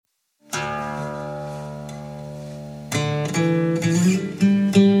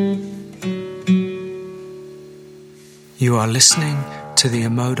You are listening to the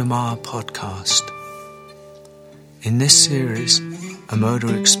Amodhama podcast. In this series,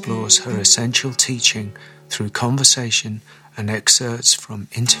 Amoda explores her essential teaching through conversation and excerpts from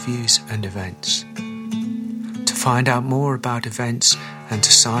interviews and events. To find out more about events and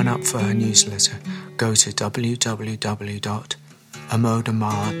to sign up for her newsletter, go to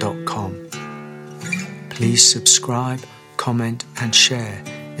www.amodhama.com. Please subscribe, comment and share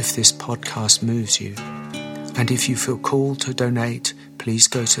if this podcast moves you. And if you feel called to donate, please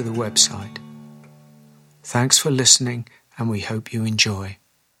go to the website. Thanks for listening, and we hope you enjoy.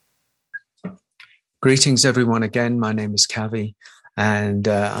 Greetings, everyone. Again, my name is Kavi, and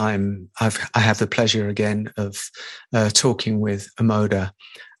I have the pleasure again of talking with Amoda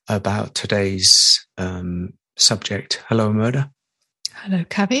about today's subject. Hello, Amoda. Hello,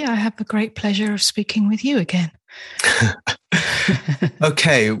 Kavi. I have the great pleasure of speaking with you again.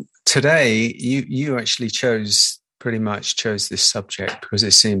 Okay. Today, you actually pretty much chose this subject because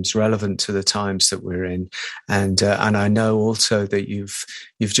it seems relevant to the times that we're in, and I know also that you've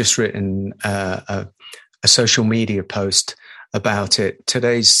just written a social media post about it.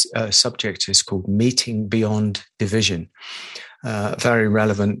 Today's subject is called Meeting Beyond Division. Very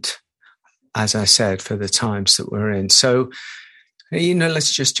relevant, as I said, for the times that we're in. So,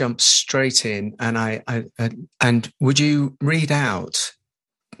 let's just jump straight in, and would you read out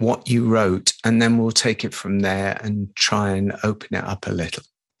what you wrote, and then we'll take it from there and try and open it up a little.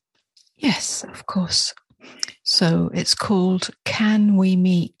 Yes, of course. So it's called Can We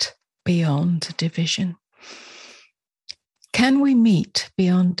Meet Beyond Division? Can we meet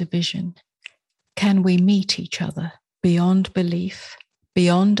beyond division? Can we meet each other beyond belief,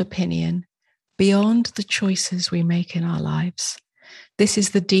 beyond opinion, beyond the choices we make in our lives? This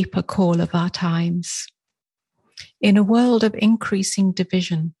is the deeper call of our times. In a world of increasing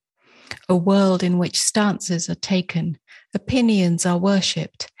division, a world in which stances are taken, opinions are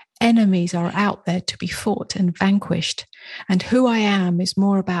worshipped, enemies are out there to be fought and vanquished, and who I am is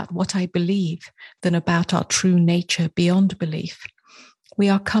more about what I believe than about our true nature beyond belief, we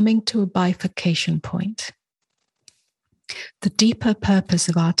are coming to a bifurcation point. The deeper purpose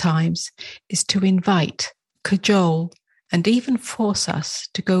of our times is to invite, cajole, and even force us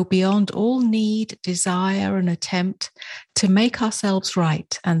to go beyond all need, desire, and attempt to make ourselves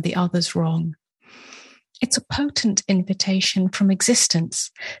right and the others wrong. It's a potent invitation from existence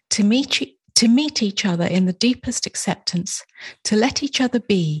to meet each other in the deepest acceptance, to let each other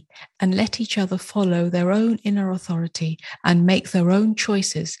be and let each other follow their own inner authority and make their own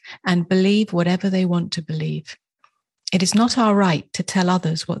choices and believe whatever they want to believe. It is not our right to tell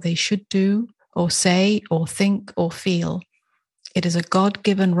others what they should do, or say, or think, or feel. It is a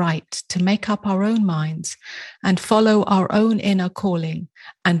God-given right to make up our own minds and follow our own inner calling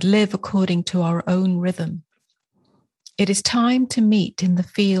and live according to our own rhythm. It is time to meet in the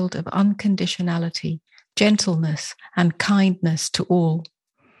field of unconditionality, gentleness, and kindness to all.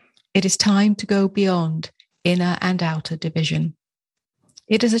 It is time to go beyond inner and outer division.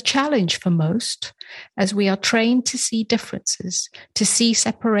 It is a challenge for most, as we are trained to see differences, to see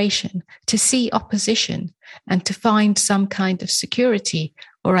separation, to see opposition, and to find some kind of security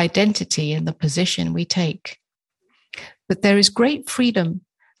or identity in the position we take. But there is great freedom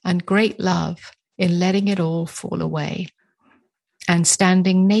and great love in letting it all fall away and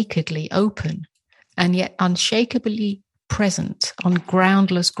standing nakedly open and yet unshakably present on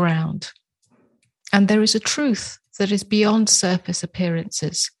groundless ground. And there is a truth that is beyond surface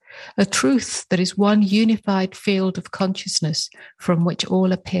appearances, a truth that is one unified field of consciousness from which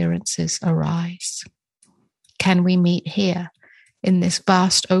all appearances arise. Can we meet here in this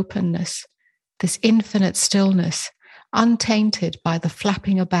vast openness, this infinite stillness, untainted by the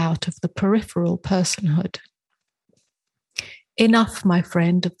flapping about of the peripheral personhood? Enough, my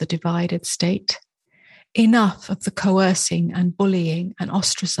friend, of the divided state. Enough of the coercing and bullying and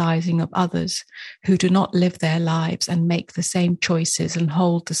ostracizing of others who do not live their lives and make the same choices and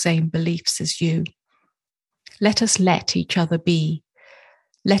hold the same beliefs as you. Let us let each other be.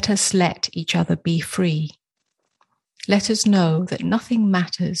 Let us let each other be free. Let us know that nothing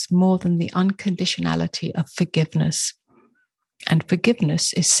matters more than the unconditionality of forgiveness. And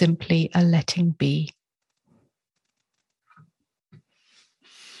forgiveness is simply a letting be.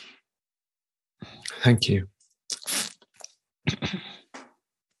 Thank you.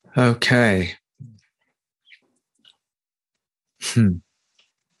 Okay.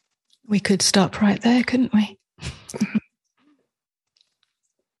 We could stop right there, couldn't we?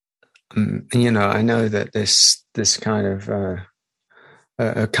 I know that this kind of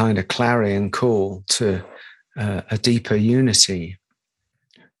a kind of clarion call to a deeper unity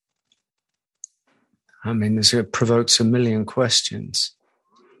I mean, it provokes a million questions.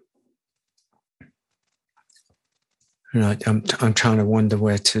 Right, I'm trying to wonder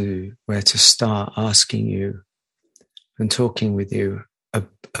where to start asking you and talking with you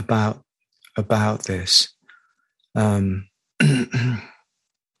about this.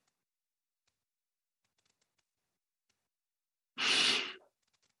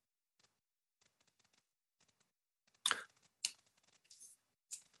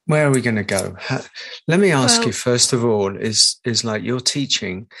 Where are we going to go? Let me ask you first of all: is like your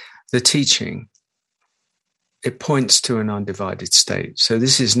teaching, the teaching? It points to an undivided state. So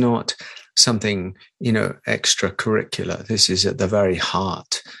this is not something, extracurricular. This is at the very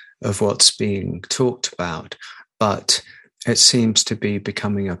heart of what's being talked about. But it seems to be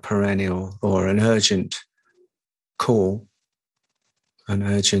becoming a perennial or an urgent call, an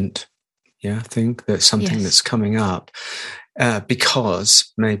urgent, thing, that's something that's coming up.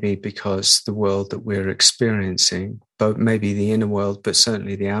 Because the world that we're experiencing, both maybe the inner world, but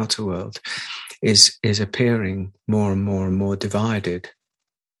certainly the outer world, is appearing more and more and more divided.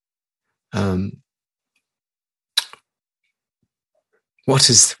 Where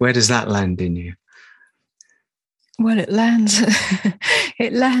does that land in you? Well, it lands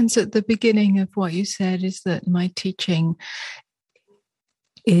at the beginning of what you said, is that my teaching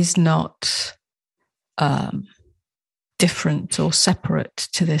is not different or separate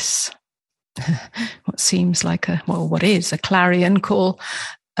to this, what seems like what is a clarion call.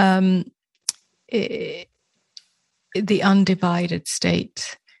 The undivided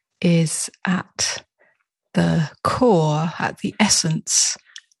state is at the core, at the essence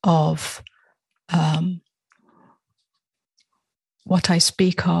of what I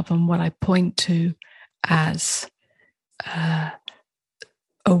speak of and what I point to as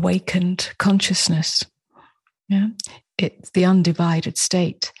awakened consciousness. Yeah, it's the undivided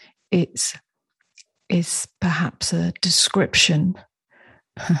state. Is perhaps a description,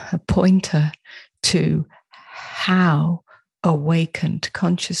 a pointer to how awakened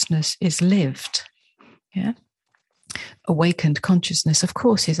consciousness is lived. Yeah, awakened consciousness, of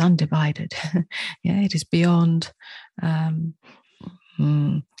course, is undivided. Yeah, it is beyond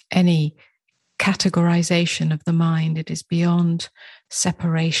any categorization of the mind. It is beyond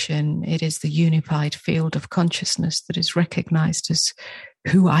separation. It is the unified field of consciousness that is recognized as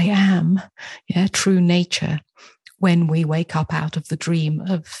who I am, true nature, when we wake up out of the dream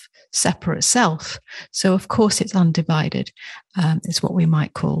of separate self. So, of course, it's undivided. It's what we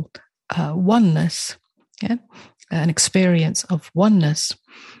might call oneness, an experience of oneness.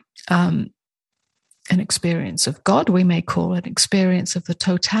 An experience of God, we may call it, an experience of the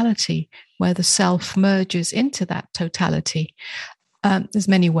totality, where the self merges into that totality. There's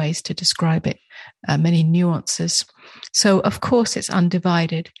many ways to describe it, many nuances. So, of course, it's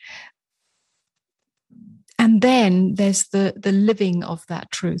undivided. And then there's the living of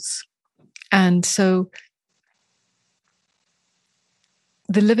that truth. And so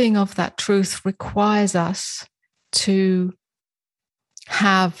the living of that truth requires us to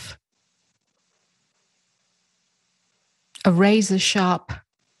have a razor-sharp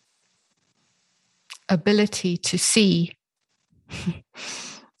ability to see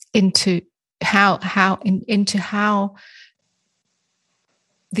into how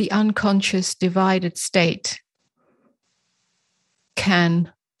the unconscious divided state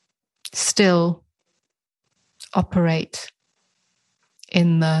can still operate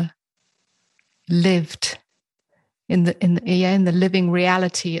in the lived, in the living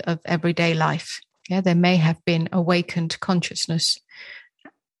reality of everyday life. Yeah, there may have been awakened consciousness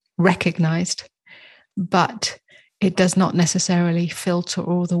recognized, but it does not necessarily filter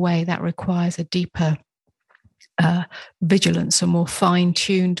all the way. That requires a deeper vigilance, a more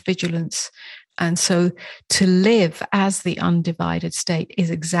fine-tuned vigilance. And so to live as the undivided state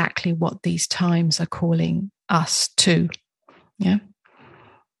is exactly what these times are calling us to. Yeah.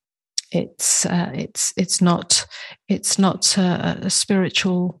 It's not a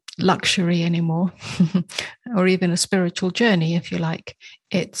spiritual luxury anymore, or even a spiritual journey, if you like.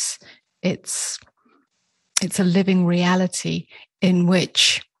 It's a living reality in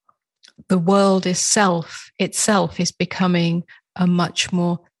which the world itself is becoming a much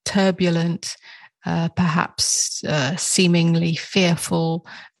more turbulent, perhaps seemingly fearful,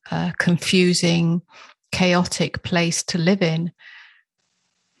 confusing, chaotic place to live in,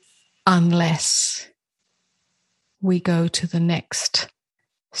 unless we go to the next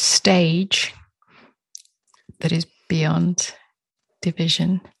stage that is beyond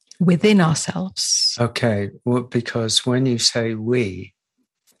division within ourselves. Okay, well, because when you say we,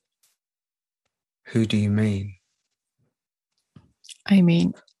 who do you mean? I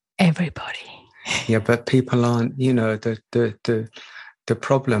mean everybody. Yeah, but people aren't, the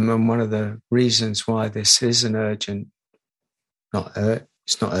problem, and one of the reasons why this is an urgent,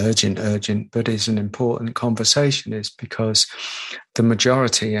 it's not urgent, but is an important conversation, is because the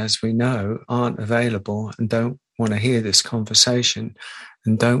majority, as we know, aren't available and don't want to hear this conversation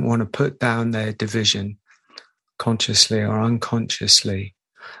and don't want to put down their division consciously or unconsciously.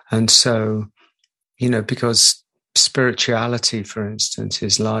 And so, because spirituality, for instance,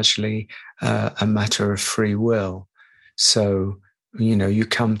 is largely a matter of free will. So, you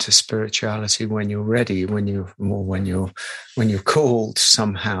come to spirituality when you're ready, when you're called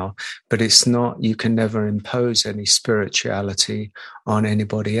somehow, but it's not, you can never impose any spirituality on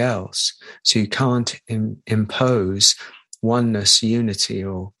anybody else. So you can't impose oneness, unity,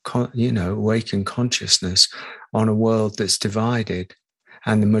 or, awakened consciousness on a world that's divided.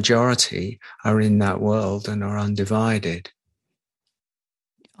 And the majority are in that world and are undivided.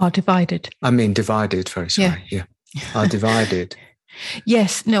 Are divided. I mean, divided, very sorry. Yeah. Are divided.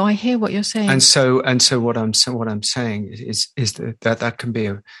 Yes, no, I hear what you're saying. And so what I'm saying is that can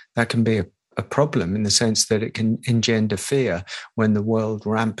be a problem, in the sense that it can engender fear when the world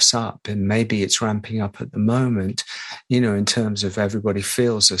ramps up, and maybe it's ramping up at the moment, in terms of everybody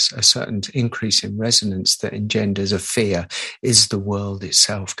feels a certain increase in resonance that engenders a fear. Is the world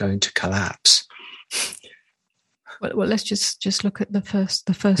itself going to collapse? Well, let's just look at the first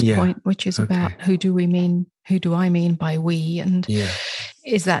point, which is about who do I mean by we, and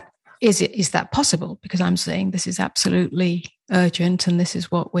is that possible? Because I'm saying this is absolutely urgent, and this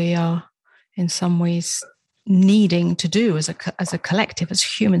is what we are in some ways needing to do as a collective, as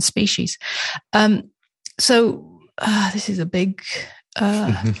human species. So this is a big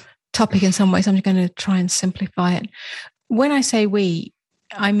topic in some ways. I'm going to try and simplify it. When I say we,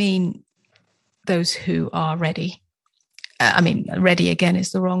 I mean those who are ready. Ready again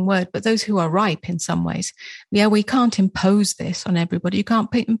is the wrong word, but those who are ripe in some ways. Yeah, we can't impose this on everybody. You can't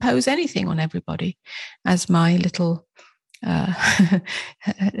impose anything on everybody. As my little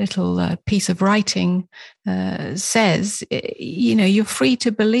piece of writing says, you're free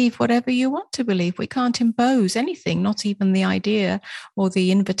to believe whatever you want to believe. We can't impose anything, not even the idea or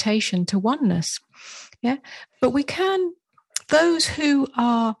the invitation to oneness. Yeah, but we can, those who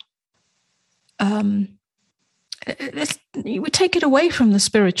are, we take it away from the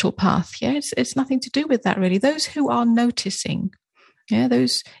spiritual path. Yeah, it's nothing to do with that, really. Those who are noticing,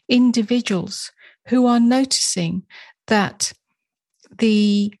 those individuals who are noticing that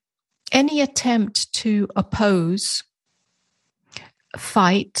any attempt to oppose,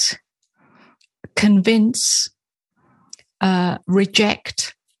 fight, convince,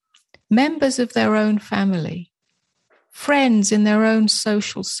 reject members of their own family, friends in their own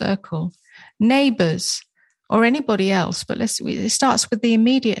social circle, neighbors, or anybody else, but it starts with the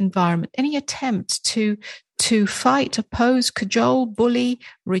immediate environment. Any attempt to fight, oppose, cajole, bully,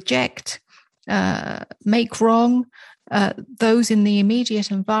 reject, make wrong those in the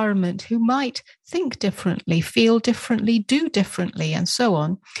immediate environment who might think differently, feel differently, do differently, and so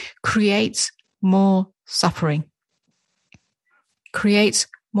on, creates more suffering, creates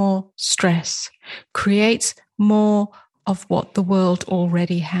more stress, creates more of what the world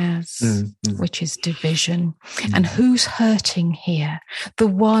already has, which is division. And who's hurting here? The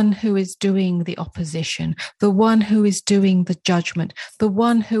one who is doing the opposition, the one who is doing the judgment, the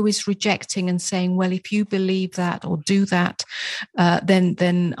one who is rejecting and saying, well, if you believe that or do that,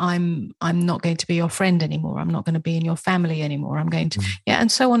 then I'm not going to be your friend anymore. I'm not going to be in your family anymore. I'm going to,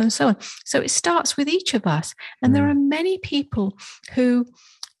 and so on and so on. So it starts with each of us. And there are many people who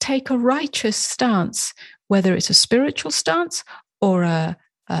take a righteous stance, whether it's a spiritual stance or a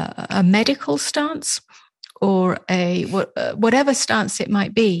medical stance or whatever stance it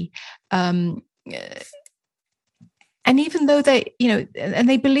might be. And even though they, and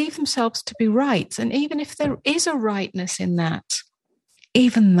they believe themselves to be right, and even if there is a rightness in that,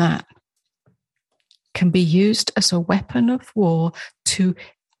 even that can be used as a weapon of war to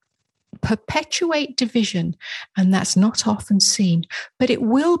perpetuate division, and that's not often seen, but it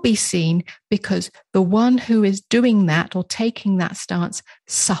will be seen because the one who is doing that or taking that stance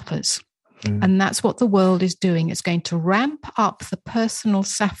suffers. And that's what the world is doing. It's going to ramp up the personal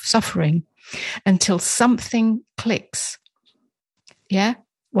suffering until something clicks. Yeah,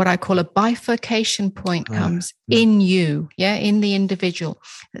 what I call a bifurcation point comes in you, in the individual,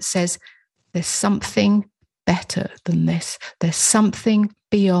 that says there's something better than this. There's something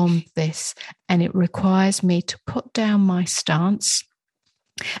beyond this, and it requires me to put down my stance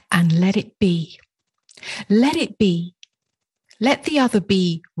and let it be. Let it be. Let the other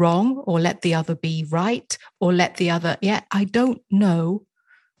be wrong, or let the other be right, or let the other, I don't know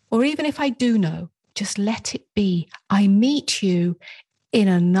Or even if I do know, just let it be. I meet you in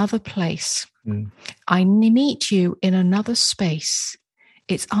another place. I meet you in another space.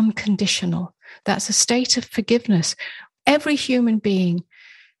 It's unconditional. That's a state of forgiveness. Every human being,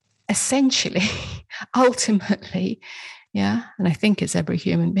 essentially, ultimately, and I think it's every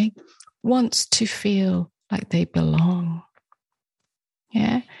human being, wants to feel like they belong.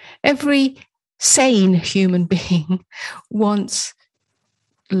 Yeah. Every sane human being wants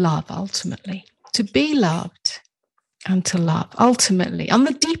love, ultimately, to be loved and to love, ultimately, on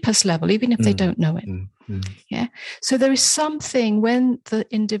the deepest level, even if they don't know it. Yeah. So there is something when the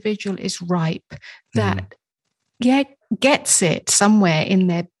individual is ripe that gets it somewhere in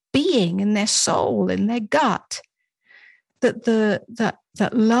their being, in their soul, in their gut, that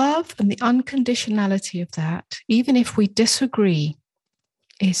that love and the unconditionality of that, even if we disagree,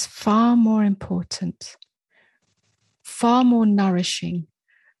 is far more important, far more nourishing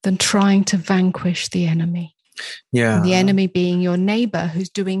than trying to vanquish the enemy. Yeah. And the enemy being your neighbor who's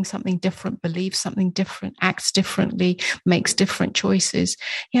doing something different, believes something different, acts differently, makes different choices.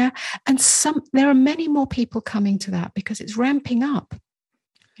 Yeah. And there are many more people coming to that because it's ramping up.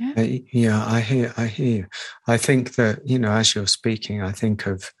 Yeah. I hear. I think that, as you're speaking, I think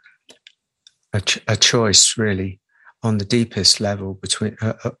of a choice really on the deepest level between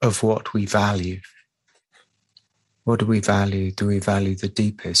of what we value. What do we value? Do we value the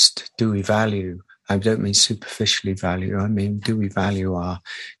deepest? Do we value, I don't mean superficially value, I mean, do we value our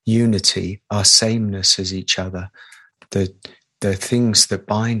unity, our sameness as each other, the things that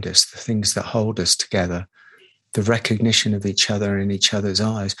bind us, the things that hold us together, the recognition of each other in each other's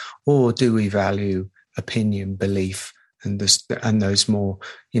eyes? Or do we value opinion, belief, and those more,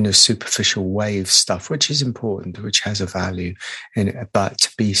 superficial wave stuff, which is important, which has a value in it, but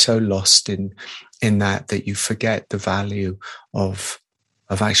to be so lost in that you forget the value of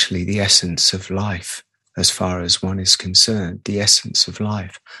actually the essence of life, as far as one is concerned, the essence of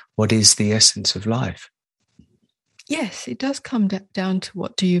life. What is the essence of life? Yes, it does come down to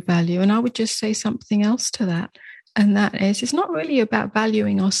what do you value. And I would just say something else to that. And that is, it's not really about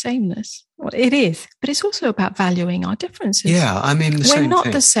valuing our sameness. Well, it is, but it's also about valuing our differences. Yeah, I mean, we're not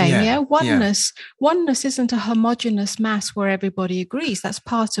thing. The same. Oneness isn't a homogeneous mass where everybody agrees. That's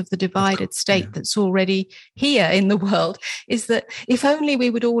part of the divided state that's already here in the world, is that if only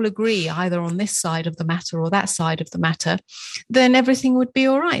we would all agree either on this side of the matter or that side of the matter, then everything would be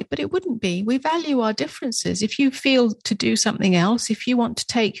all right. But it wouldn't be. We value our differences. If you feel to do something else, if you want to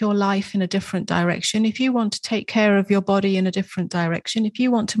take your life in a different direction, if you want to take care of your body in a different direction, if you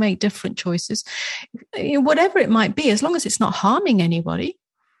want to make different choices, whatever it might be, as long as it's not harming anybody,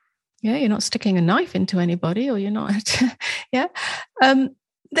 you're not sticking a knife into anybody, or you're not, then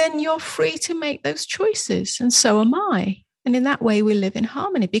you're free to make those choices, and so am I. And in that way, we live in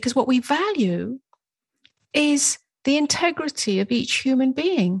harmony, because what we value is the integrity of each human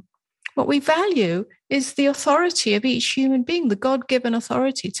being. What we value is the authority of each human being, the God-given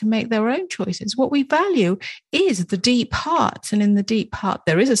authority to make their own choices. What we value is the deep heart. And in the deep heart,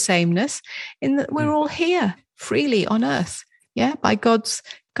 there is a sameness in that we're all here freely on earth, by God's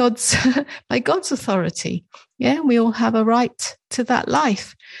by God's authority. We all have a right to that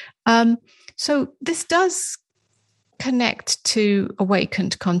life. So this does connect to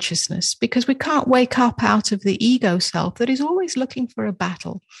awakened consciousness, because we can't wake up out of the ego self that is always looking for a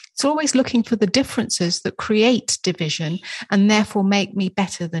battle. It's always looking for the differences that create division and therefore make me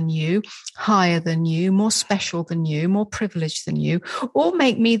better than you, higher than you, more special than you, more privileged than you, or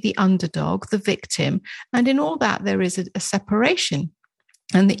make me the underdog, the victim. And in all that, there is a separation,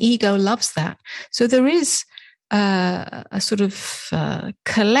 and the ego loves that. So there is a sort of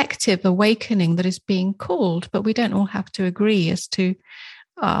collective awakening that is being called, but we don't all have to agree as to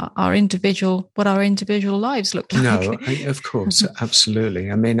what our individual lives look like. No, of course, absolutely.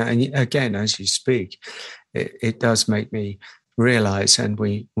 I mean, again, as you speak, it does make me realize, and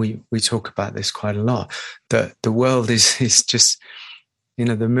we talk about this quite a lot, that the world is just,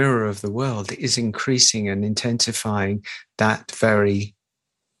 the mirror of the world is increasing and intensifying that very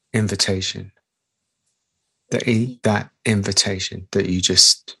invitation. That invitation that you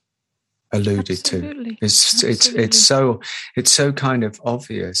just alluded Absolutely. to. It's so kind of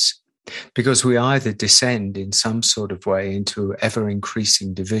obvious, because we either descend in some sort of way into ever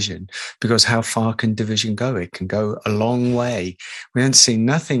increasing division, because how far can division go? It can go a long way. We haven't seen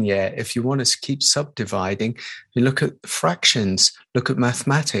nothing yet. If you want to keep subdividing, you look at fractions, look at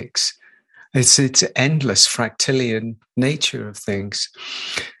mathematics. It's endless fractilian nature of things.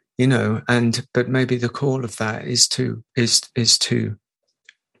 But maybe the call of that is to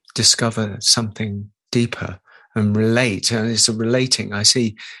discover something deeper and relate. And it's a relating. I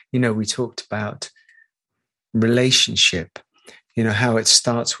see, we talked about relationship, how it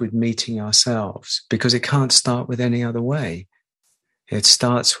starts with meeting ourselves, because it can't start with any other way. It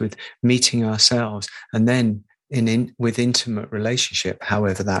starts with meeting ourselves, and then with intimate relationship,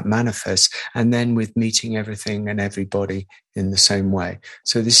 however that manifests, and then with meeting everything and everybody in the same way.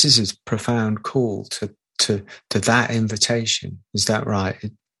 So this is a profound call to that invitation. Is that right?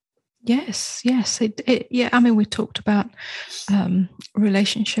 Yes. Yeah. I mean, we talked about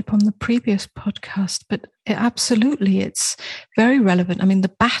relationship on the previous podcast, but absolutely, it's very relevant. I mean,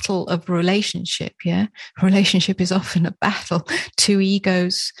 the battle of relationship. Yeah, relationship is often a battle. Two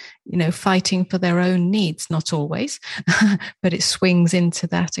egos, fighting for their own needs. Not always, but it swings into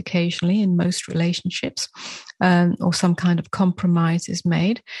that occasionally in most relationships, or some kind of compromise is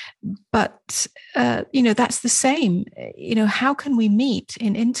made. But that's the same. How can we meet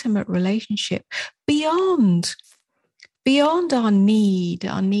in intimate relationship beyond our need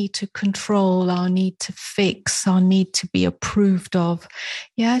to control, our need to fix, our need to be approved of?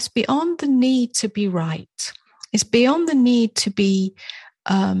 Yes, beyond the need to be right. It's beyond the need to be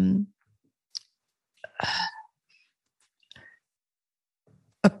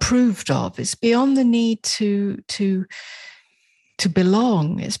approved of. It's beyond the need to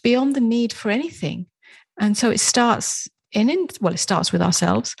belong. It's beyond the need for anything. And so it starts it starts with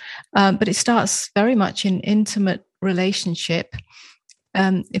ourselves, but it starts very much in intimate relationship.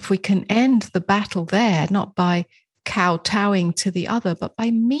 If we can end the battle there, not by kowtowing to the other, but by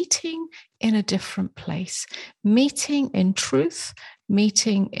meeting in a different place, meeting in truth,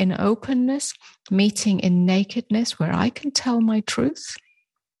 meeting in openness, meeting in nakedness, where I can tell my truth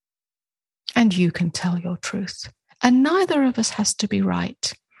and you can tell your truth. And neither of us has to be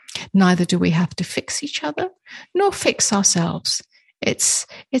right. Neither do we have to fix each other, nor fix ourselves. It's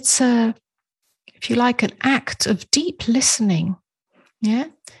a, if you like, an act of deep listening. Yeah?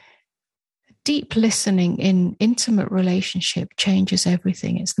 Deep listening in intimate relationship changes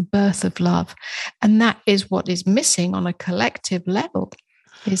everything. It's the birth of love. And that is what is missing on a collective level,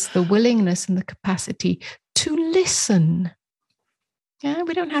 is the willingness and the capacity to listen. Yeah?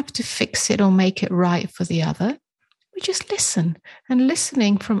 We don't have to fix it or make it right for the other. We just listen. And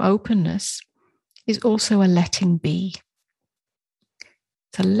listening from openness is also a letting be.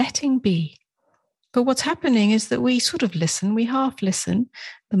 It's a letting be. But what's happening is that we sort of listen, we half listen,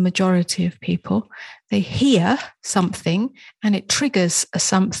 the majority of people. They hear something and it triggers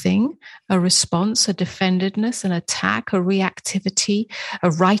something, a response, a defendedness, an attack, a reactivity, a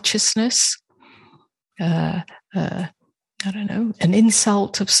righteousness, I don't know, an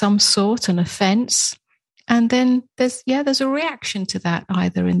insult of some sort, an offense. And then there's a reaction to that,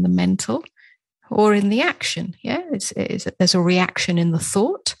 either in the mental or in the action. Yeah, there's a reaction in the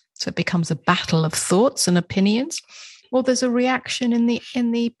thought, so it becomes a battle of thoughts and opinions, or there's a reaction in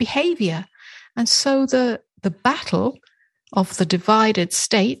the behavior, and so the battle of the divided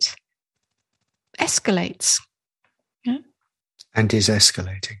state escalates. Yeah? And is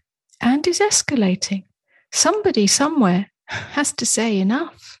escalating. Somebody somewhere has to say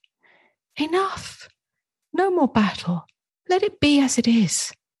enough. No more battle. Let it be as it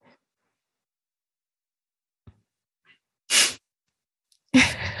is.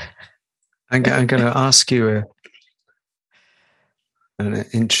 I'm going to ask you an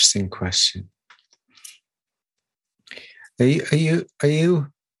interesting question. Are you? I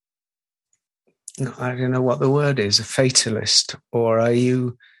don't know what the word is. A fatalist, or are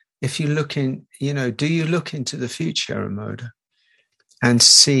you? If you look in, do you look into the future, Amoda, and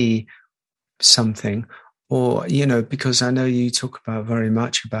see something? Or, because I know you talk about very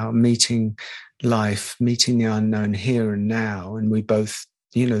much about meeting life, meeting the unknown here and now. And we both,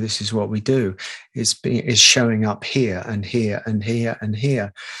 this is what we do, is showing up here and here and here and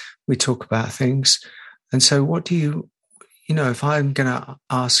here. We talk about things. And so what do you, if I'm going to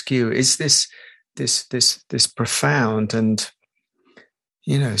ask you, is this profound and,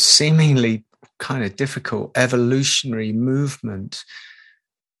 seemingly kind of difficult evolutionary movement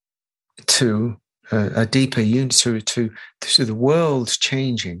to a deeper unity, to the world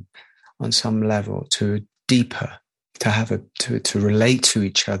changing on some level, to a deeper, to relate to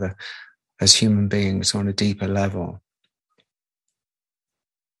each other as human beings on a deeper level.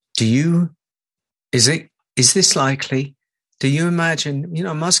 Is this likely? Do you imagine,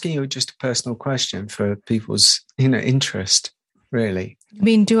 I'm asking you just a personal question for people's, interest, really. I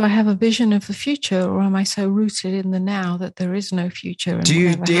mean, do I have a vision of the future, or am I so rooted in the now that there is no future? And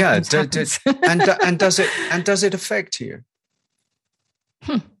happens? And does it affect you?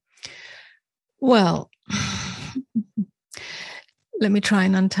 Well, let me try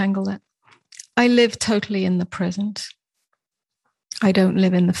and untangle that. I live totally in the present. I don't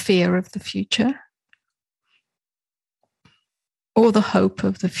live in the fear of the future or the hope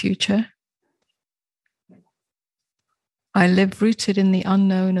of the future. I live rooted in the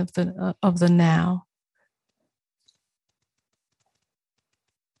unknown of the now.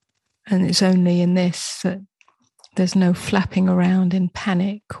 And it's only in this that there's no flapping around in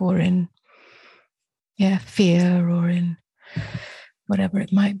panic or in fear or in whatever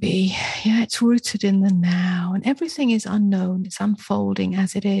it might be. Yeah, it's rooted in the now, and everything is unknown. It's unfolding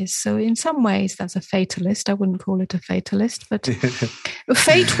as it is. So in some ways, that's a fatalist. I wouldn't call it a fatalist, but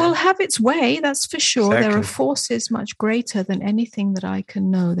fate will have its way, that's for sure. Exactly. There are forces much greater than anything that I can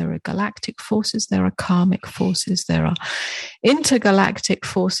know. There are galactic forces, there are karmic forces, there are intergalactic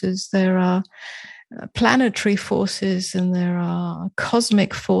forces, there are planetary forces, and there are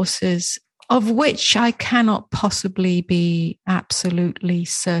cosmic forces, of which I cannot possibly be absolutely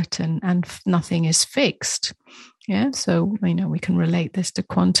certain, and nothing is fixed. Yeah, so we can relate this to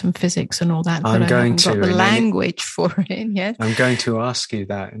quantum physics and all that, but I haven't got the language for it. Yeah, I'm going to ask you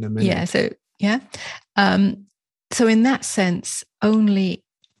that in a minute. So in that sense, only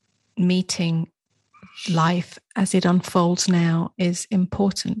meeting life as it unfolds now is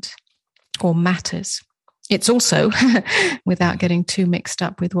important or matters. It's also, without getting too mixed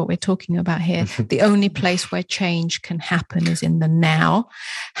up with what we're talking about here, the only place where change can happen is in the now.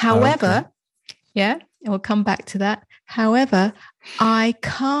 However, we'll come back to that. However, I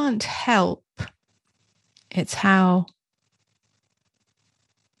can't help, it's how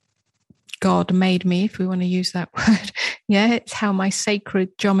God made me, if we want to use that word. It's how my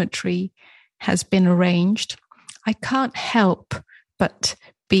sacred geometry has been arranged. I can't help but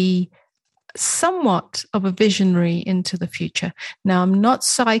be somewhat of a visionary into the future. Now, I'm not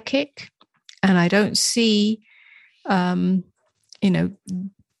psychic, and I don't see,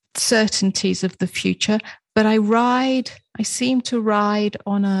 certainties of the future, but I seem to ride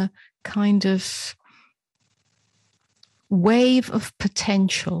on a kind of wave of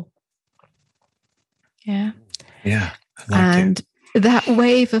potential. Yeah. Yeah. And that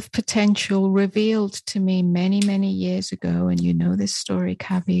wave of potential revealed to me many, many years ago. And you know this story,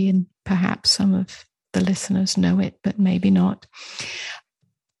 Kavi, and perhaps some of the listeners know it, but maybe not.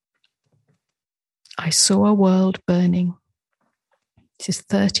 I saw a world burning. This is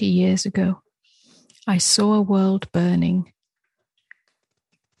 30 years ago. I saw a world burning.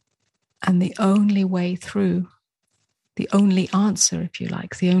 And the only way through, the only answer, if you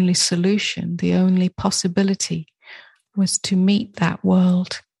like, the only solution, the only possibility was to meet that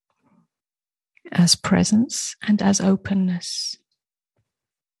world as presence and as openness.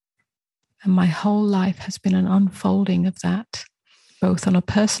 And my whole life has been an unfolding of that, both on a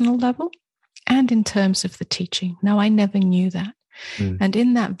personal level and in terms of the teaching. Now, I never knew that. And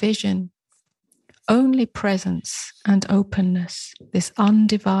in that vision, only presence and openness, this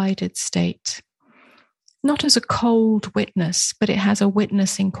undivided state, not as a cold witness, but it has a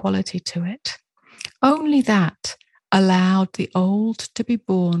witnessing quality to it. Only that allowed the old to be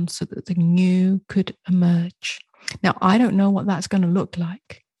born so that the new could emerge. Now, I don't know what that's going to look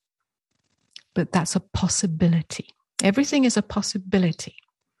like, but that's a possibility. Everything is a possibility.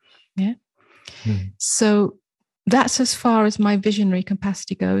 Yeah. So that's as far as my visionary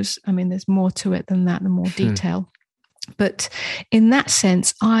capacity goes. I mean, there's more to it than that, the more detail. But in that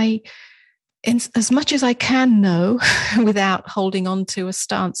sense, as much as I can know without holding on to a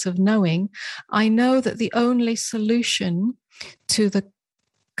stance of knowing, I know that the only solution to the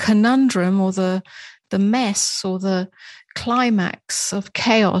conundrum or the mess or the climax of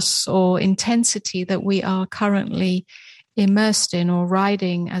chaos or intensity that we are currently immersed in or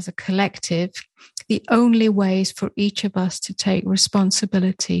riding as a collective, the only ways for each of us to take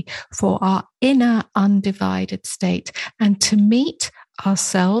responsibility for our inner undivided state and to meet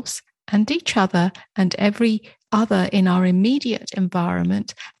ourselves and each other and every other in our immediate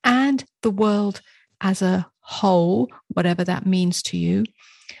environment and the world as a whole, whatever that means to you,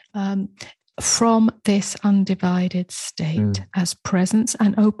 from this undivided state as presence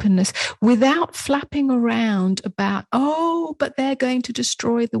and openness, without flapping around about, but they're going to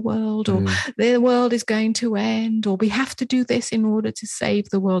destroy the world, or the world is going to end, or we have to do this in order to save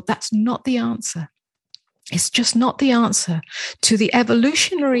the world. That's not the answer. It's just not the answer to the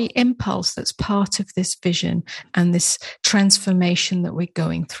evolutionary impulse that's part of this vision and this transformation that we're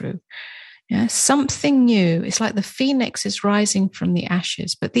going through. Yeah, something new. It's like the phoenix is rising from the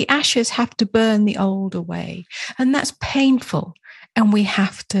ashes, but the ashes have to burn the old away. And that's painful. And we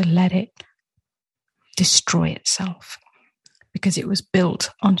have to let it destroy itself because it was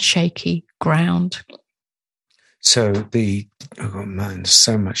built on shaky ground. So oh man,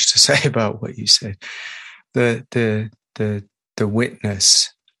 so much to say about what you said. The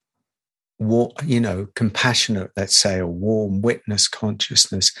witness, compassionate, let's say, a warm witness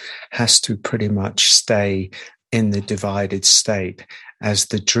consciousness has to pretty much stay in the divided state as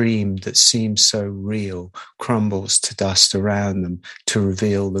the dream that seems so real crumbles to dust around them to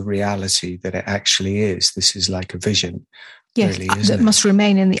reveal the reality that it actually is. This is like a vision. Yes, really, that must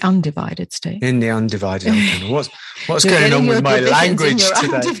remain in the undivided state. In the undivided. What's going on with my language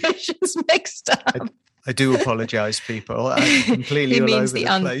today? Divisions mixed up. I do apologize, people. I'm completely all over the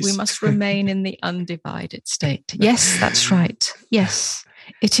place. We must remain in the undivided state. Yes, that's right. Yes,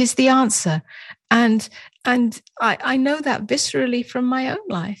 it is the answer. And I know that viscerally from my own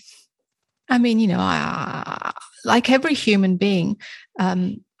life. I mean, I like every human being,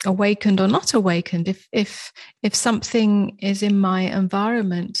 awakened or not awakened, if something is in my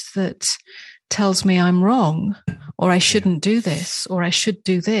environment that tells me I'm wrong, or I shouldn't do this, or I should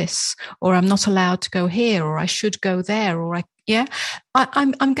do this, or I'm not allowed to go here, or I should go there, or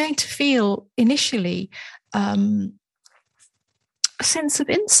I'm going to feel initially a sense of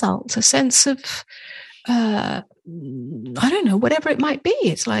insult, a sense of I don't know, whatever it might be.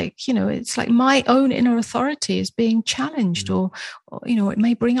 It's like, it's like my own inner authority is being challenged, or it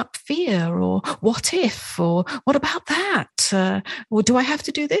may bring up fear, or what if, or what about that? Or do I have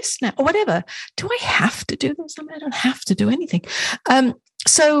to do this now, or whatever? Do I have to do this? I mean, I don't have to do anything.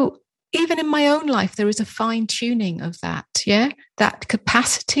 So even in my own life, there is a fine tuning of that. Yeah. That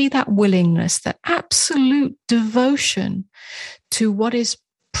capacity, that willingness, that absolute devotion to what is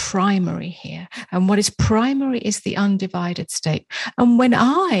primary here. And what is primary is the undivided state. And when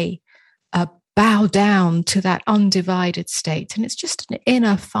I bow down to that undivided state, and it's just an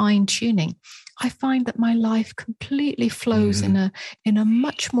inner fine tuning, I find that my life completely flows in a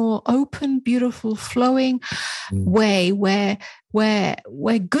much more open, beautiful, flowing way where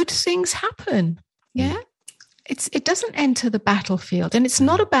good things happen. Yeah. It doesn't enter the battlefield, and it's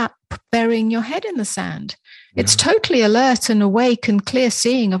not about burying your head in the sand. It's totally alert and awake and clear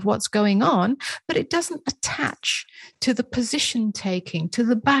seeing of what's going on, but it doesn't attach to the position taking, to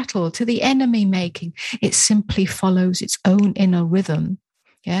the battle, to the enemy making. It simply follows its own inner rhythm.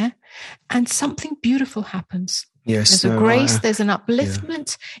 Yeah. And something beautiful happens. Yes. There's a grace, there's an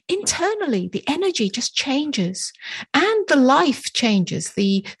upliftment. Internally, the energy just changes, and the life changes,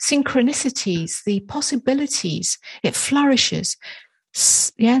 the synchronicities, the possibilities, it flourishes.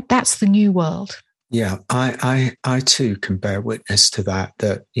 Yeah, that's the new world. Yeah, I too can bear witness to that.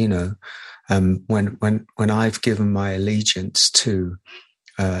 That when I've given my allegiance to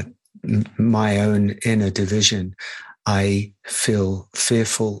my own inner division, I feel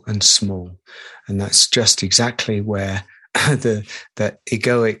fearful and small, and that's just exactly where the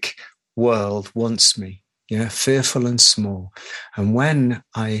egoic world wants me. Yeah, fearful and small, and when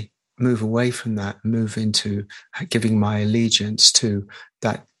I move away from that, move into giving my allegiance to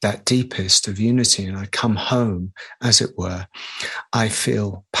that deepest of unity, and I come home, as it were, I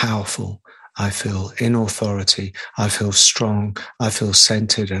feel powerful, I feel in authority, I feel strong, I feel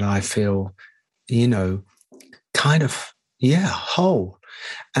centered, and I feel, kind of, whole.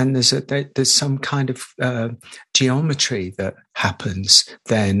 And there's some kind of geometry that happens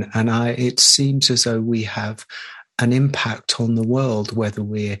then, and it seems as though we have an impact on the world, whether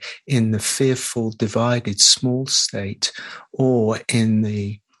we're in the fearful, divided, small state, or in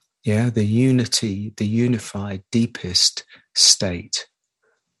the unity, the unified, deepest state.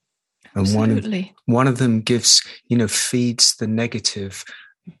 And Absolutely. one of them gives, feeds the negative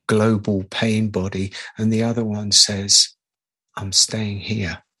global pain body, and the other one says, I'm staying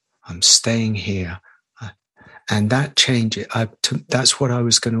here. I'm staying here. And that changes. That's what I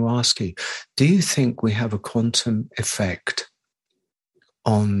was going to ask you. Do you think we have a quantum effect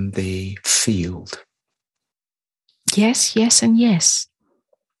on the field? Yes, yes, and yes.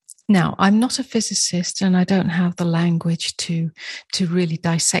 Now, I'm not a physicist, and I don't have the language to really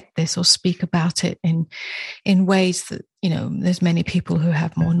dissect this or speak about it in ways that, there's many people who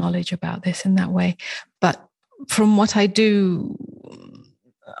have more knowledge about this in that way. But from what I do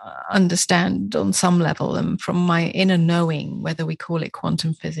understand on some level, and from my inner knowing, whether we call it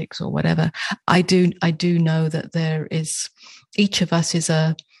quantum physics or whatever, I do know that there is, each of us is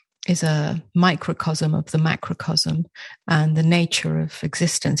a microcosm of the macrocosm, and the nature of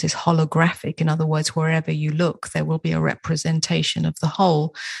existence is holographic. In other words, wherever you look, there will be a representation of the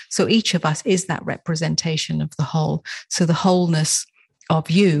whole. So each of us is that representation of the whole. So the wholeness of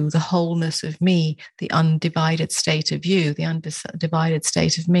you, the wholeness of me, the undivided state of you, the undivided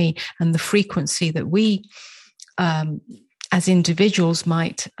state of me, and the frequency that we as individuals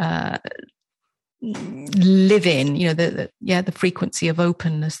might live in, the frequency of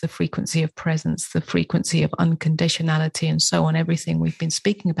openness, the frequency of presence, the frequency of unconditionality, and so on, everything we've been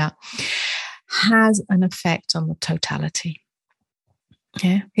speaking about, has an effect on the totality.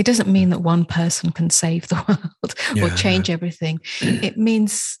 Yeah, it doesn't mean that one person can save the world or change everything. It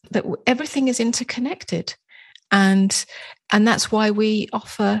means that everything is interconnected, and that's why we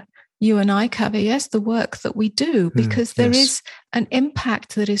offer, you and I, Kaveh, yes, the work that we do, because there is an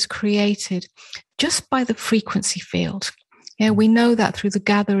impact that is created just by the frequency field. Yeah, we know that through the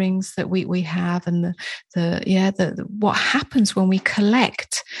gatherings that we have, and the what happens when we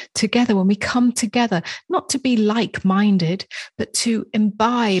collect together, when we come together, not to be like-minded, but to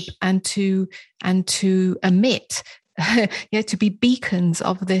imbibe and to emit, to be beacons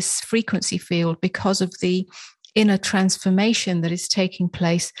of this frequency field because of the inner transformation that is taking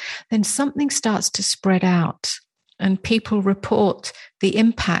place. Then something starts to spread out, and people report the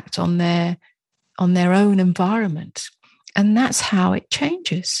impact on their own environment. And that's how it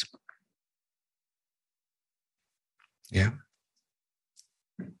changes. Yeah.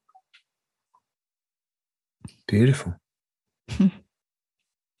 Beautiful.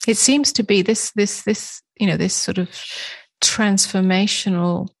 It seems to be this sort of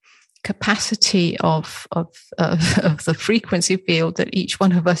transformational capacity of the frequency field that each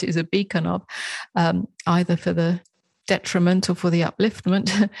one of us is a beacon of, either for the detriment or for the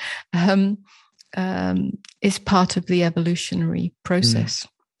upliftment. Is part of the evolutionary process.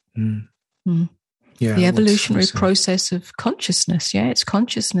 Yeah, the evolutionary process of consciousness. Yeah, it's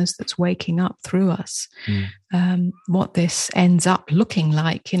consciousness that's waking up through us. What this ends up looking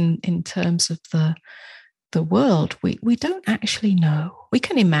like in terms of the world, we don't actually know. We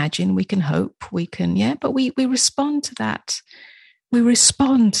can imagine, we can hope, we can, but we respond to that. We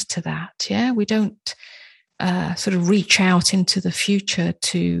respond to that. Yeah, we don't sort of reach out into the future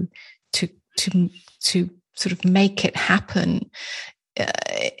to sort of make it happen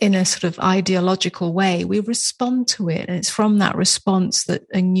in a sort of ideological way. We respond to it, and it's from that response that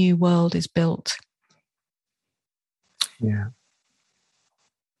a new world is built. Yeah.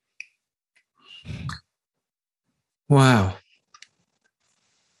 Wow.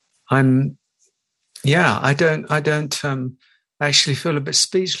 I don't actually feel a bit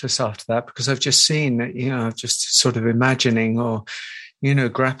speechless after that, because I've just seen that, I've just sort of imagining or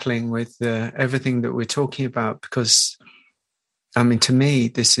grappling with everything that we're talking about, because, I mean, to me,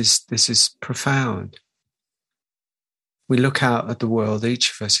 this is profound. We look out at the world,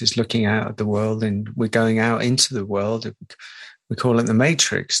 each of us is looking out at the world, and we're going out into the world. We call it the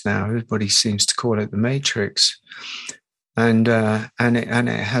Matrix now. Everybody seems to call it the Matrix. And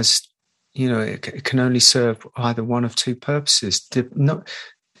it has, it can only serve either one of two purposes.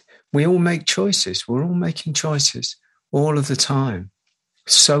 We all make choices. We're all making choices all of the time.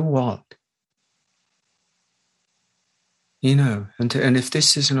 So what? And if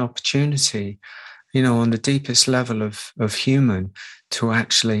this is an opportunity, on the deepest level of human, to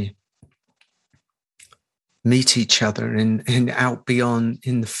actually meet each other out beyond,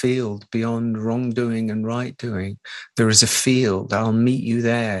 in the field, beyond wrongdoing and right doing. There is a field. I'll meet you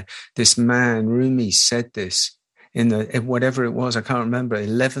there. This man, Rumi, said this in whatever it was, I can't remember,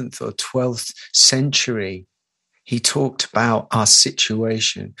 11th or 12th century. He talked about our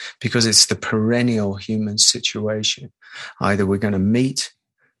situation, because it's the perennial human situation. Either we're going to meet,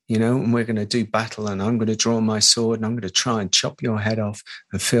 and we're going to do battle, and I'm going to draw my sword and I'm going to try and chop your head off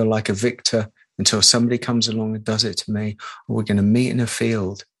and feel like a victor until somebody comes along and does it to me, or we're going to meet in a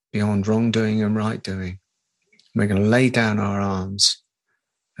field beyond wrongdoing and right doing. We're going to lay down our arms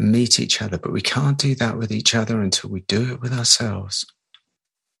and meet each other, but we can't do that with each other until we do it with ourselves.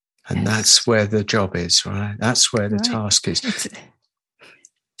 And that's where the job is, right? That's where the task is. It's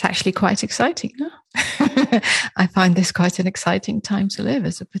actually quite exciting, no? I find this quite an exciting time to live.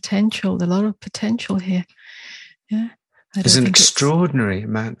 There's a lot of potential here. Yeah. There's an extraordinary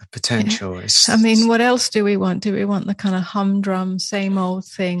amount of potential. Yeah. I mean, what else do we want? Do we want the kind of humdrum, same old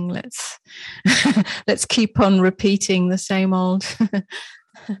thing? Let's keep on repeating the same old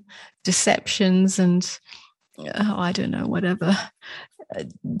deceptions and, I don't know, whatever,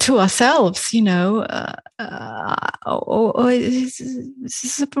 to ourselves, or this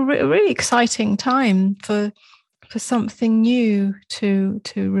is a really exciting time for something new to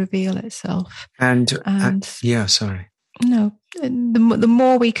reveal itself. And sorry. No, the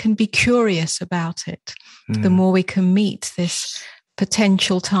more we can be curious about it, the more we can meet this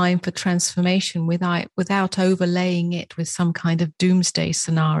potential time for transformation without overlaying it with some kind of doomsday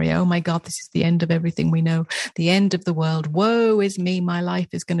scenario. Oh my God, this is the end of everything we know, the end of the world. Woe is me, my life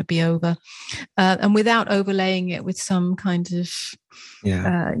is going to be over. And without overlaying it with some kind of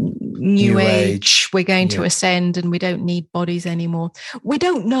new age, we're going to ascend and we don't need bodies anymore. We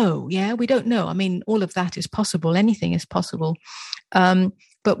don't know. We don't know. I mean, all of that is possible. Anything is possible.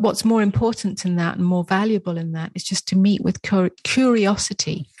 But what's more important than that and more valuable in that is just to meet with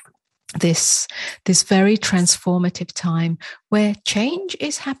curiosity this very transformative time where change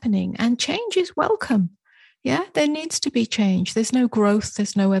is happening and change is welcome. Yeah, there needs to be change. There's no growth,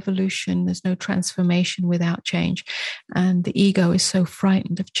 there's no evolution, there's no transformation without change. And the ego is so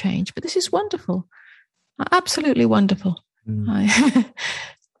frightened of change. But this is wonderful, absolutely wonderful.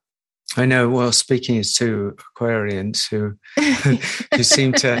 I know. Well, speaking as two Aquarians who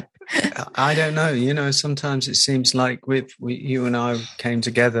seem to, I don't know. You know, sometimes it seems like you and I came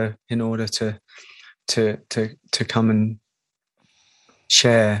together in order to come and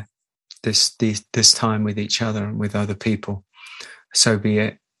share this time with each other and with other people. So be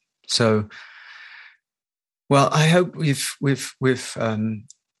it. So, well, I hope we've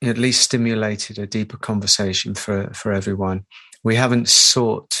at least stimulated a deeper conversation for everyone. We haven't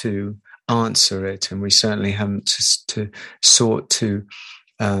sought to answer it, and we certainly haven't sought to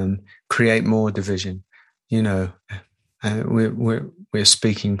create more division. You know, we're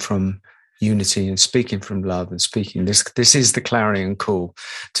speaking from unity and speaking from love and speaking. This is the clarion call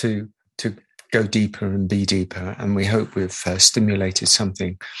to go deeper and be deeper, and we hope we've stimulated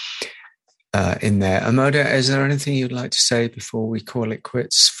something in there. Amoda, is there anything you'd like to say before we call it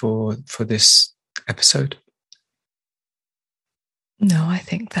quits for this episode? No, I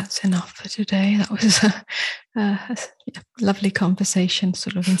think that's enough for today. That was a lovely conversation,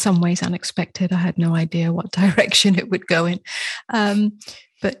 sort of in some ways unexpected. I had no idea what direction it would go in.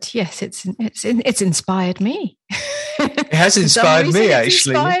 But yes, it's inspired me. It has inspired me,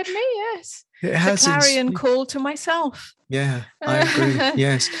 actually. Inspired me, yes. It has a clarion call to myself. Yeah, I agree.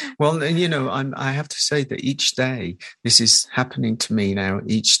 Yes. Well, you know, I have to say that each day, this is happening to me now.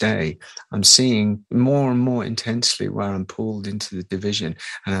 Each day, I'm seeing more and more intensely where I'm pulled into the division,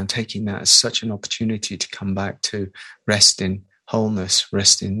 and I'm taking that as such an opportunity to come back to rest in wholeness,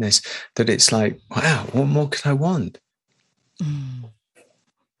 rest in this. That it's like, wow, what more could I want?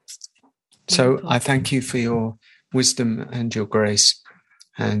 So I thank you for your wisdom and your grace,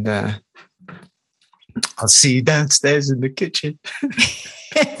 and I'll see you downstairs in the kitchen.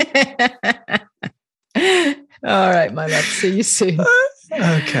 All right, my love. See you soon.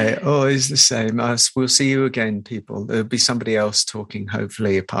 Okay, always the same. We'll see you again, people. There'll be somebody else talking,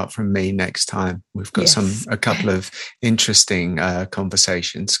 hopefully, apart from me next time. We've got a couple of interesting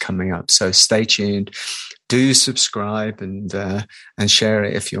conversations coming up. So stay tuned. Do subscribe and share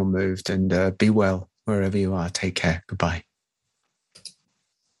it if you're moved. And be well wherever you are. Take care. Goodbye.